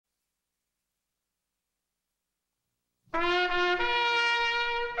Death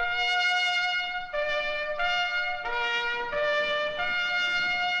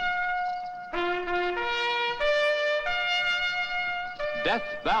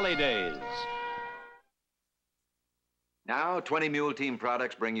Valley Days. Now, 20 Mule Team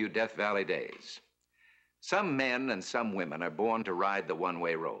products bring you Death Valley Days. Some men and some women are born to ride the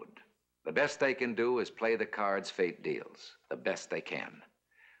one-way road. The best they can do is play the cards fate deals, the best they can.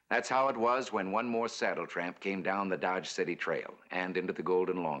 That's how it was when one more saddle tramp came down the Dodge City Trail and into the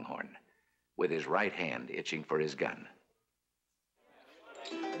Golden Longhorn, with his right hand itching for his gun.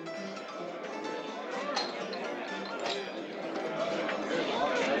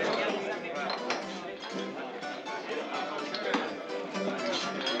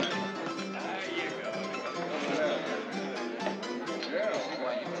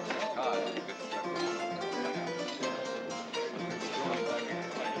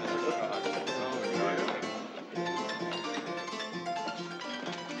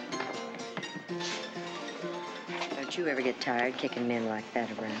 Don't you ever get tired kicking men like that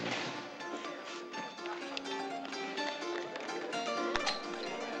around?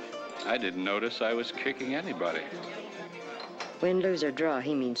 I didn't notice I was kicking anybody. Win, lose, or draw,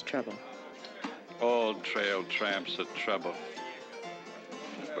 he means trouble. All trail tramps are trouble.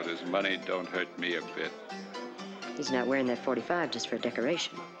 But his money don't hurt me a bit. He's not wearing that 45 just for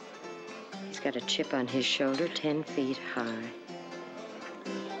decoration. He's got a chip on his shoulder 10 feet high.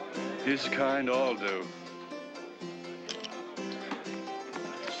 His kind all do.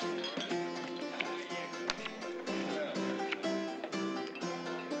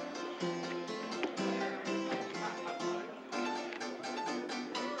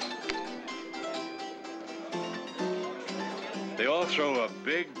 They all throw a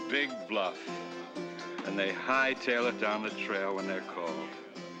big, big bluff, and they hightail it down the trail when they're called.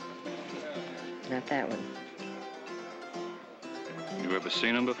 Not that one. You ever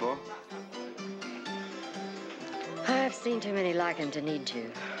seen him before? I've seen too many like him to need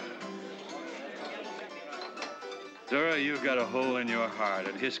to. Dora, you've got a hole in your heart,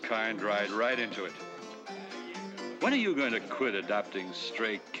 and his kind ride right into it. When are you going to quit adopting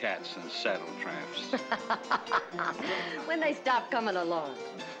stray cats and saddle tramps? When they stop coming along.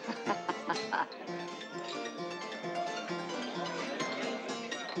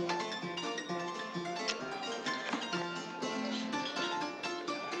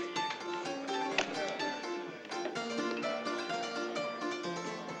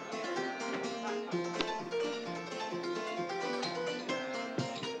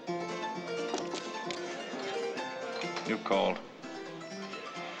 You called.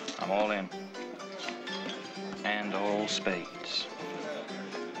 I'm all in. And all spades.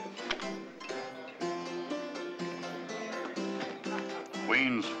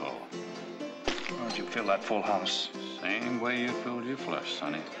 Queen's full. How'd you fill that full house? Same way you filled your flush,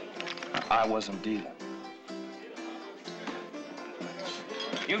 Sonny. I wasn't dealing.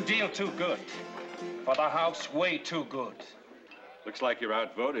 You deal too good. For the house, way too good. Looks like you're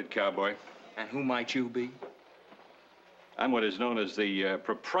outvoted, cowboy. And who might you be? I'm what is known as the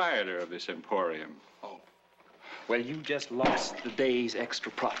proprietor of this emporium. Oh. Well, you just lost the day's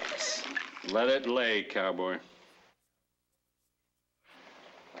extra profits. Let it lay, cowboy.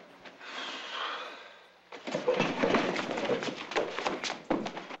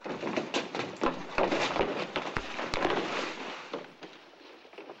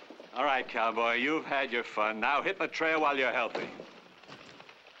 All right, cowboy, you've had your fun. Now hit the trail while you're healthy.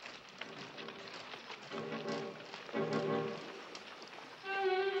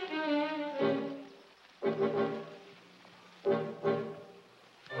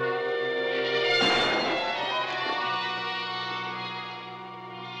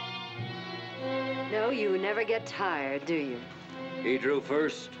 No, you never get tired, do you? He drew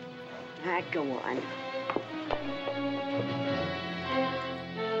first. Go on.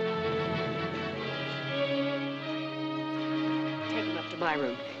 Take him up to my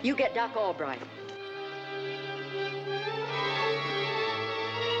room. You get Doc Albright.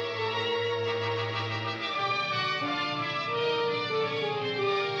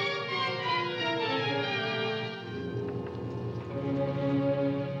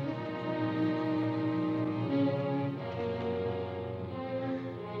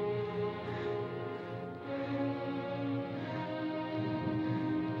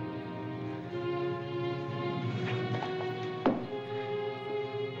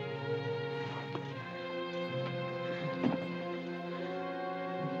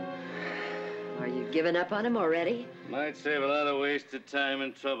 Given up on him already? Might save a lot of wasted time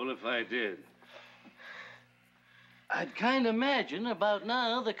and trouble if I did. I'd kind of imagine about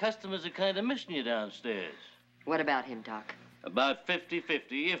now the customers are kind of missing you downstairs. What about him, Doc? About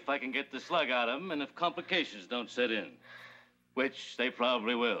 50-50 if I can get the slug out of him and if complications don't set in. Which they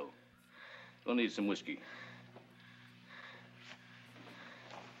probably will. We'll need some whiskey.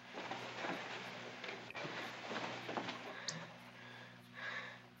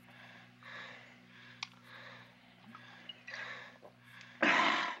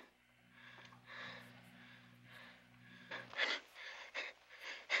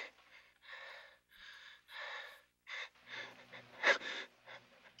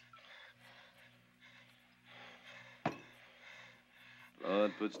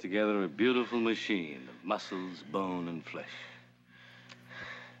 Lord puts together a beautiful machine of muscles, bone, and flesh.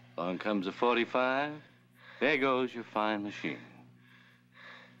 Along comes a 45. There goes your fine machine.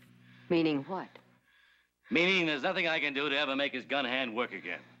 Meaning what? Meaning there's nothing I can do to ever make his gun hand work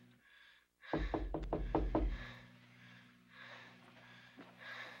again.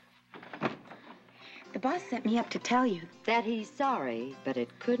 The boss sent me up to tell you. That he's sorry, but it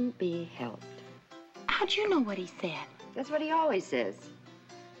couldn't be helped. How'd you know what he said? That's what he always says.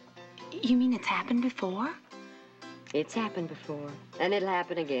 You mean it's happened before? It's happened before, and it'll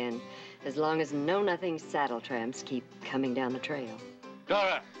happen again, as long as know-nothing saddle tramps keep coming down the trail.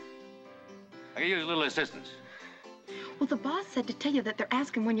 Dora, I can use a little assistance. Well, the boss said to tell you that they're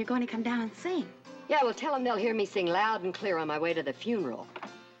asking when you're going to come down and sing. Yeah, well, tell them they'll hear me sing loud and clear on my way to the funeral.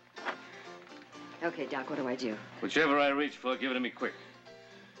 Okay, Doc, what do I do? Whichever I reach for, give it to me quick.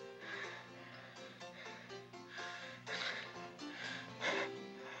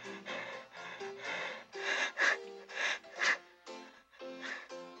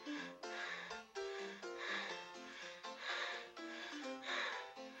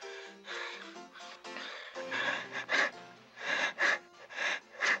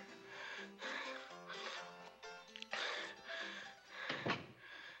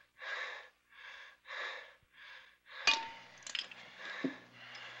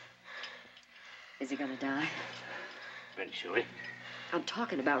 Is he gonna die? Eventually. I'm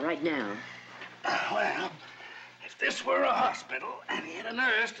talking about right now. Well, if this were a hospital and he had a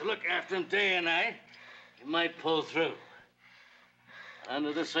nurse to look after him day and night, he might pull through.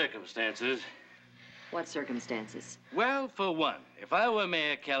 Under the circumstances. What circumstances? Well, for one, if I were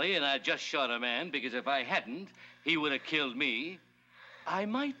Mayor Kelly and I just shot a man because if I hadn't, he would have killed me, I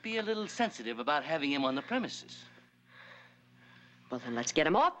might be a little sensitive about having him on the premises. Well, then let's get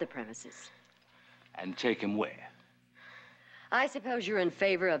him off the premises. And take him where? I suppose you're in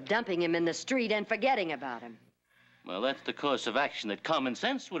favor of dumping him in the street and forgetting about him. Well, that's the course of action that common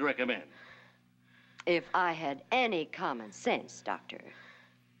sense would recommend. If I had any common sense, Doctor,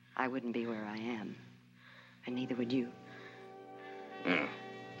 I wouldn't be where I am. And neither would you. Hmm.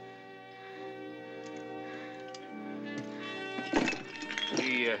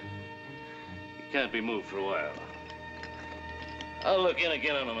 He can't be moved for a while. I'll look in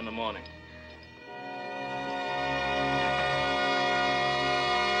again on him in the morning.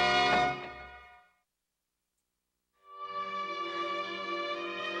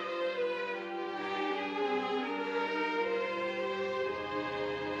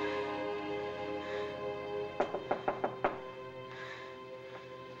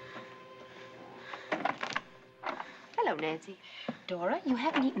 Hello, Nancy. Dora, you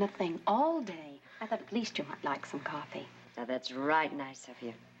haven't eaten a thing all day. I thought at least you might like some coffee. Now, that's right nice of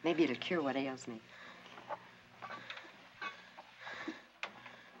you. Maybe it'll cure what ails me.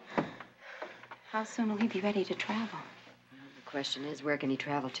 How soon will he be ready to travel? Well, the question is, where can he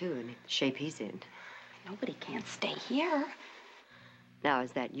travel to in the shape he's in? Nobody can't stay here. Now,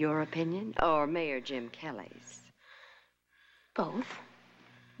 is that your opinion or Mayor Jim Kelly's? Both.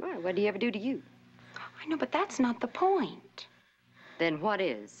 Well, what do he ever do to you? I know, but that's not the point. Then what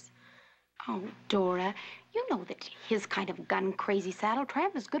is? Oh, Dora, you know that his kind of gun-crazy saddle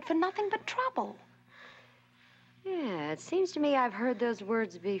tramp is good for nothing but trouble. Yeah, it seems to me I've heard those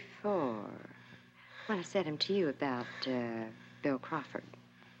words before. When I said them to you about Bill Crawford.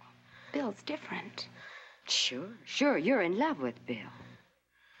 Bill's different. Sure, you're in love with Bill.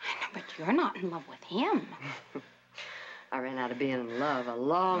 I know, but you're not in love with him. I ran out of being in love a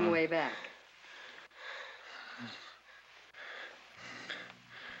long way back.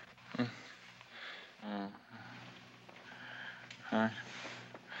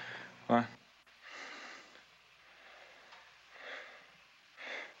 What?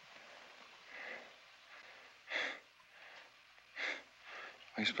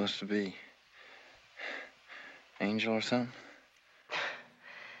 Are you supposed to be? Angel or something?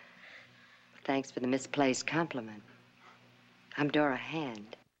 Thanks for the misplaced compliment. I'm Dora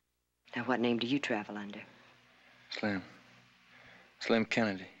Hand. Now, what name do you travel under? Slim. Slim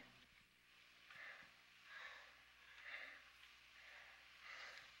Kennedy.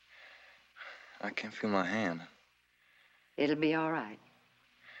 I can't feel my hand. It'll be all right.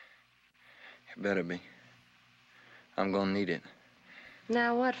 It better be. I'm gonna need it.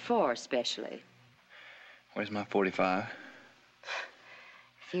 Now, what for, especially? Where's my 45?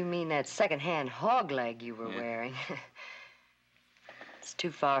 If you mean that second-hand hog leg you were wearing. It's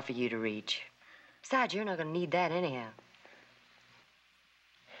too far for you to reach. Besides, you're not gonna need that anyhow.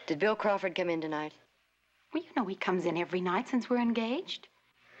 Did Bill Crawford come in tonight? Well, you know he comes in every night since we're engaged.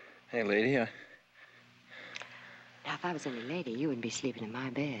 Hey, lady, Now, if I was any lady, you wouldn't be sleeping in my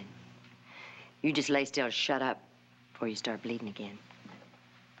bed. You just lay still, shut up, before you start bleeding again.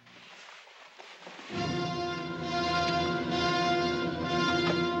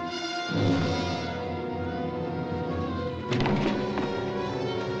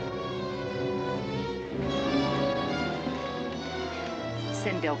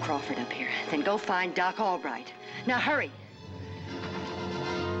 Send Bill Crawford up here. Then go find Doc Albright. Now, hurry.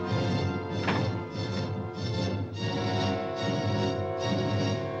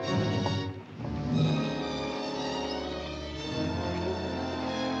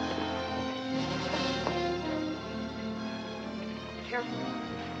 Careful.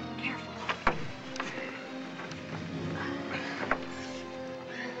 Careful.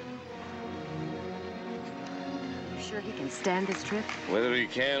 You sure he can stand this trip? Whether he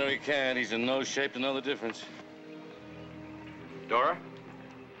can or he can't, he's in no shape to know the difference. Dora?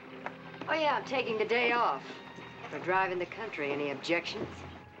 Oh, yeah, I'm taking the day off. For driving the country. Any objections?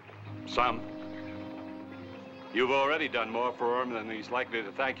 Some. You've already done more for him than he's likely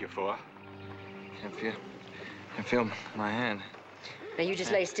to thank you for. I feel my hand. Now, you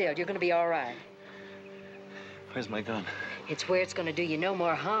just lay still. You're gonna be all right. Where's my gun? It's where it's gonna do you no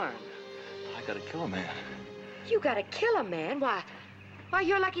more harm. I gotta kill a man. You gotta kill a man? Why,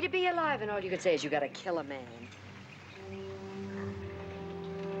 you're lucky to be alive, and all you could say is you gotta kill a man.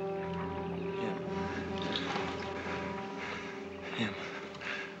 Him.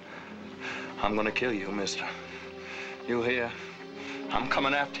 I'm gonna kill you, mister. You hear? I'm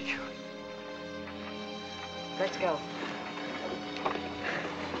coming after you. Let's go.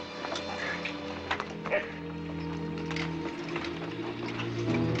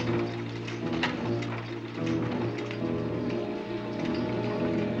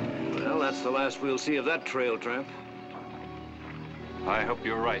 Well, that's the last we'll see of that trail tramp. I hope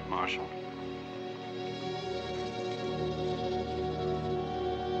you're right, Marshal.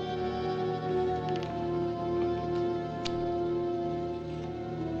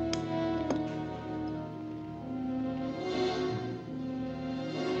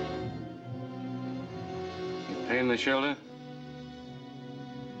 Pain in the shoulder?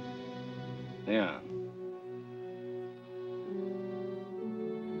 Yeah.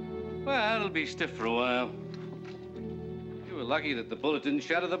 Well, it'll be stiff for a while. You were lucky that the bullet didn't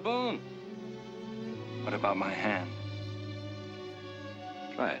shatter the bone. What about my hand?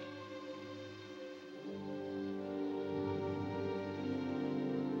 Try it.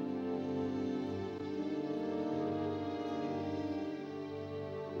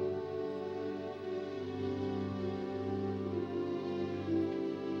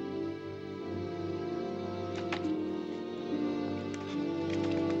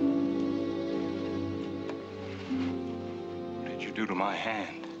 Do to my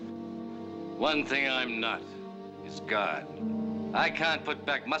hand. One thing I'm not is God. I can't put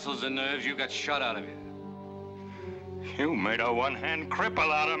back muscles and nerves you got shot out of you. You made a one-hand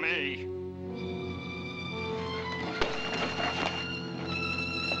cripple out of me.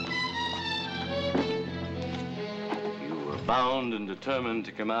 You were bound and determined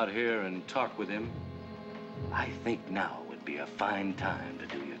to come out here and talk with him. I think now would be a fine time to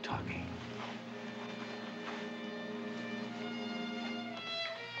do your talking.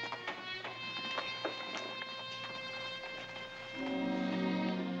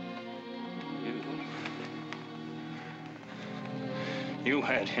 You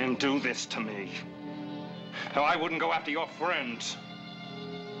had him do this to me. Now, I wouldn't go after your friends.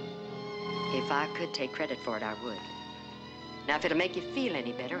 If I could take credit for it, I would. Now, if it'll make you feel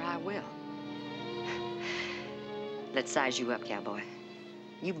any better, I will. Let's size you up, cowboy.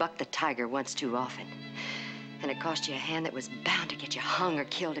 You bucked the tiger once too often. And it cost you a hand that was bound to get you hung or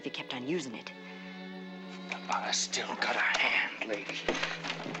killed if you kept on using it. But I still got a hand, lady.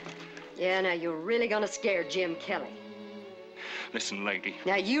 Yeah, now you're really gonna scare Jim Kelly. Listen, lady.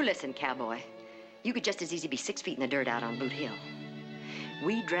 Now you listen, cowboy. You could just as easy be 6 feet in the dirt out on Boot Hill.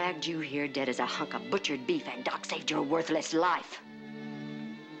 We dragged you here dead as a hunk of butchered beef, and Doc saved your worthless life.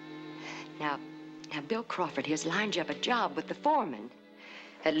 Now, Bill Crawford here's lined you up a job with the foreman.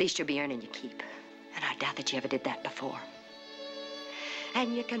 At least you'll be earning your keep. And I doubt that you ever did that before.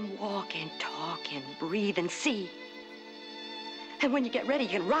 And you can walk and talk and breathe and see. And when you get ready, you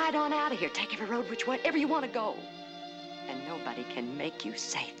can ride on out of here, take every road whichever you want to go. And nobody can make you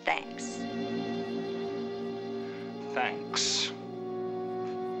say thanks. Thanks.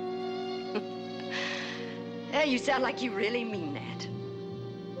 Hey, you sound like you really mean that.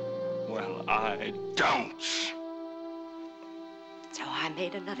 Well, I don't. So I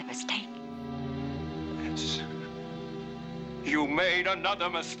made another mistake. Yes. You made another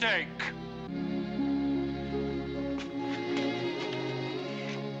mistake.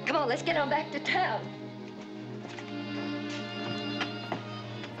 Come on, let's get on back to town.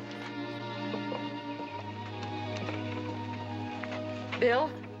 Bill?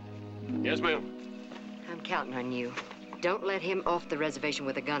 Yes, ma'am. I'm counting on you. Don't let him off the reservation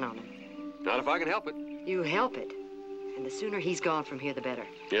with a gun on him. Not if I can help it. You help it. And the sooner he's gone from here, the better.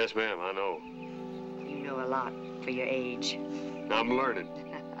 Yes, ma'am, I know. You know a lot for your age. I'm learning.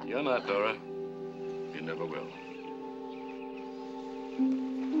 You're not, Dora. You never will.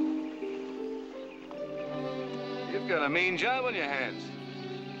 You've got a mean job on your hands.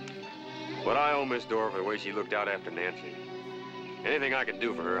 But I owe Miss Dora for the way she looked out after Nancy. Anything I can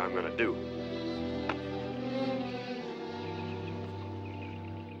do for her, I'm gonna do.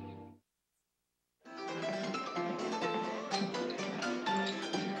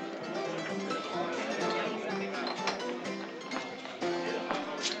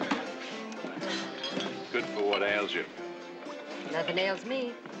 Good for what ails you. Nothing ails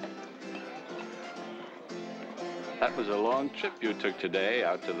me. That was a long trip you took today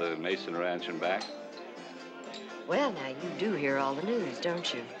out to the Mason Ranch and back. Well, now, you do hear all the news,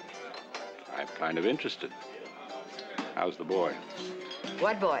 don't you? I'm kind of interested. How's the boy?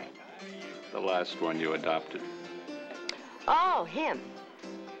 What boy? The last one you adopted. Oh, him.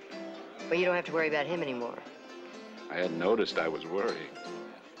 Well, you don't have to worry about him anymore. I had noticed I was worried.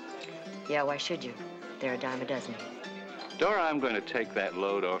 Yeah, why should you? They're a dime a dozen. Dora, I'm going to take that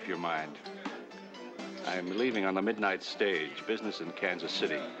load off your mind. I'm leaving on the midnight stage, business in Kansas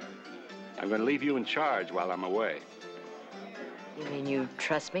City. I'm going to leave you in charge while I'm away. You mean you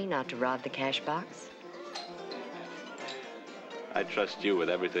trust me not to rob the cash box? I trust you with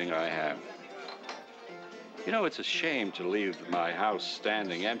everything I have. You know, it's a shame to leave my house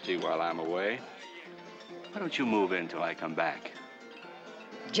standing empty while I'm away. Why don't you move in till I come back?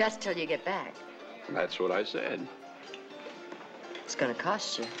 Just till you get back. That's what I said. It's gonna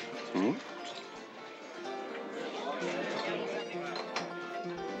cost you. Hmm?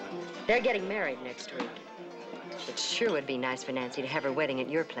 They're getting married next week. It sure would be nice for Nancy to have her wedding at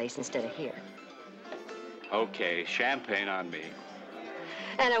your place instead of here. Okay, champagne on me.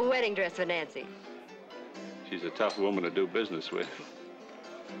 And a wedding dress for Nancy. She's a tough woman to do business with.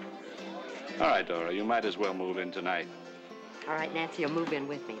 All right, Dora, you might as well move in tonight. All right, Nancy, you'll move in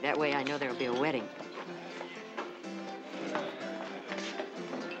with me. That way I know there'll be a wedding.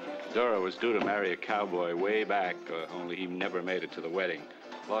 Dora was due to marry a cowboy way back, only he never made it to the wedding.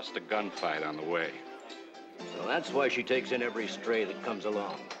 Lost a gunfight on the way. So that's why she takes in every stray that comes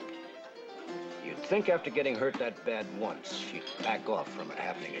along. You'd think after getting hurt that bad once, she'd back off from it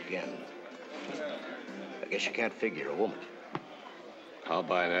happening again. I guess you can't figure a woman. I'll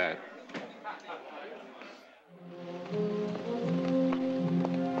buy that.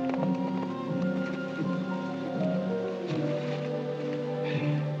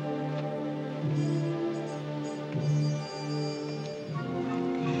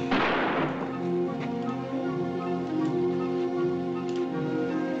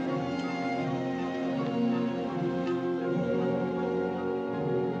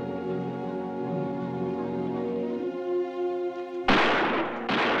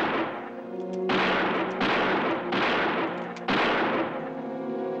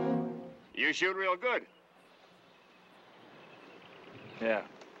 You shoot real good. Yeah,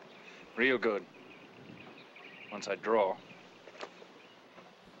 real good. Once I draw.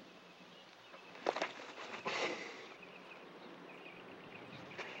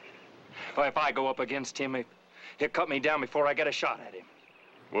 Well, if I go up against him, he'll cut me down before I get a shot at him.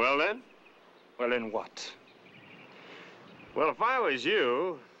 Well, then? Well, then what? Well, if I was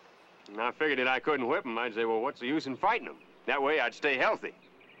you, and I figured that I couldn't whip him, I'd say, well, what's the use in fighting him? That way I'd stay healthy.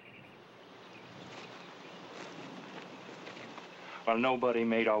 Well, nobody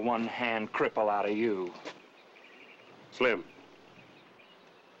made a one-hand cripple out of you. Slim,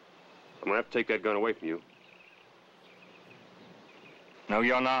 I'm gonna have to take that gun away from you. No,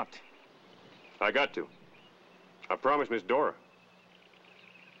 you're not. I got to. I promised Miss Dora.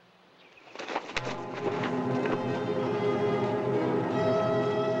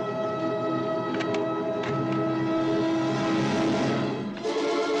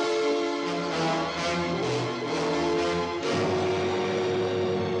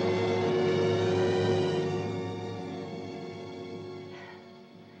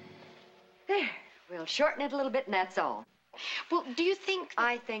 We'll shorten it a little bit, and that's all. Well, do you think...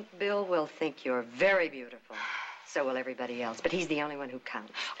 I think Bill will think you're very beautiful. So will everybody else, but he's the only one who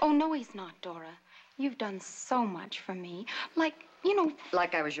counts. Oh, no, he's not, Dora. You've done so much for me. Like, you know...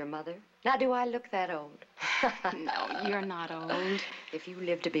 Like I was your mother? Now, do I look that old? No, you're not old. If you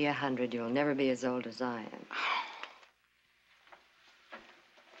live to be 100, you'll never be as old as I am.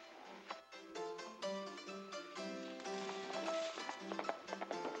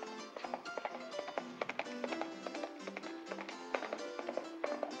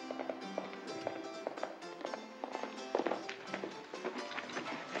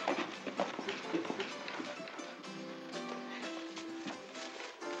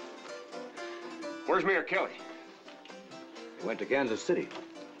 Where's Mayor Kelly? He went to Kansas City.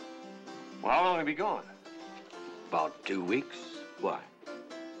 Well, how long will he be gone? About 2 weeks. Why?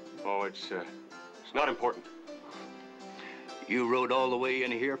 Oh, it's not important. You rode all the way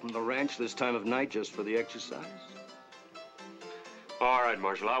in here from the ranch this time of night just for the exercise? All right,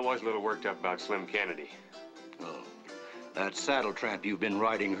 Marshal, I was a little worked up about Slim Kennedy. Oh, that saddle tramp you've been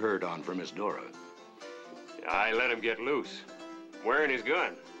riding herd on for Miss Dora. I let him get loose, wearing his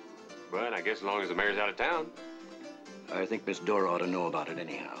gun. But I guess as long as the mayor's out of town. I think Miss Dora ought to know about it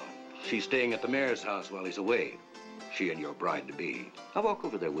anyhow. She's staying at the mayor's house while he's away. She and your bride-to-be. I'll walk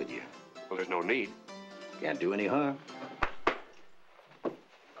over there with you. Well, there's no need. Can't do any harm.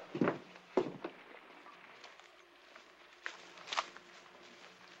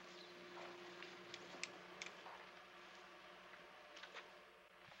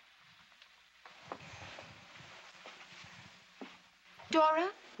 Dora?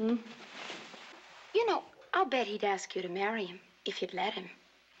 Hmm? You know, I'll bet he'd ask you to marry him if you'd let him.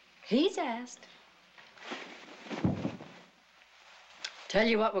 He's asked. Tell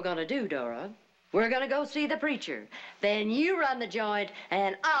you what we're gonna do, Dora. We're gonna go see the preacher. Then you run the joint,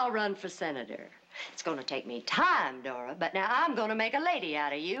 and I'll run for senator. It's gonna take me time, Dora, but now I'm gonna make a lady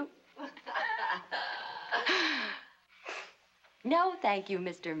out of you. No, thank you,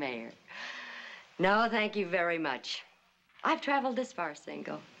 Mr. Mayor. No, thank you very much. I've traveled this far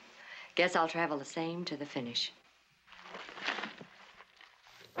single. Guess I'll travel the same to the finish.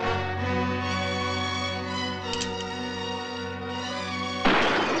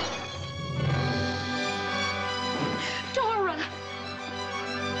 Dora!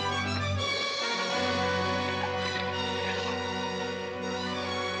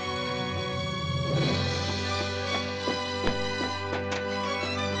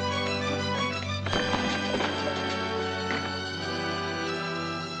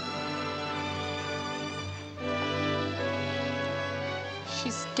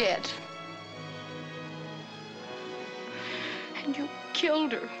 She's dead. And you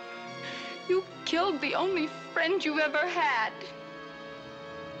killed her. You killed the only friend you ever had.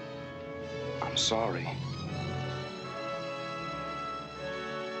 I'm sorry.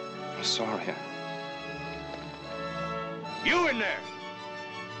 I'm sorry. You in there!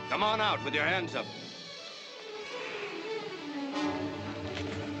 Come on out with your hands up.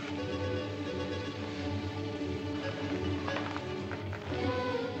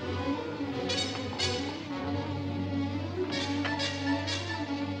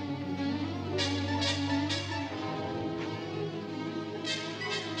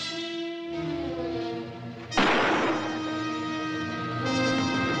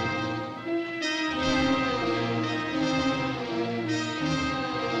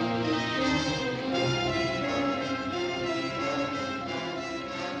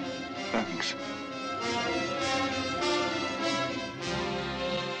 Thanks.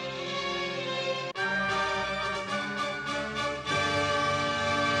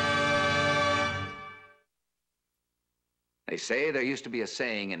 They say there used to be a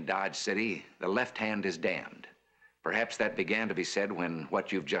saying in Dodge City, the left hand is damned. Perhaps that began to be said when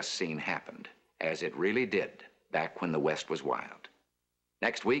what you've just seen happened, as it really did, back when the West was wild.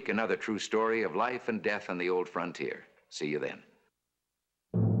 Next week, another true story of life and death on the old frontier. See you then.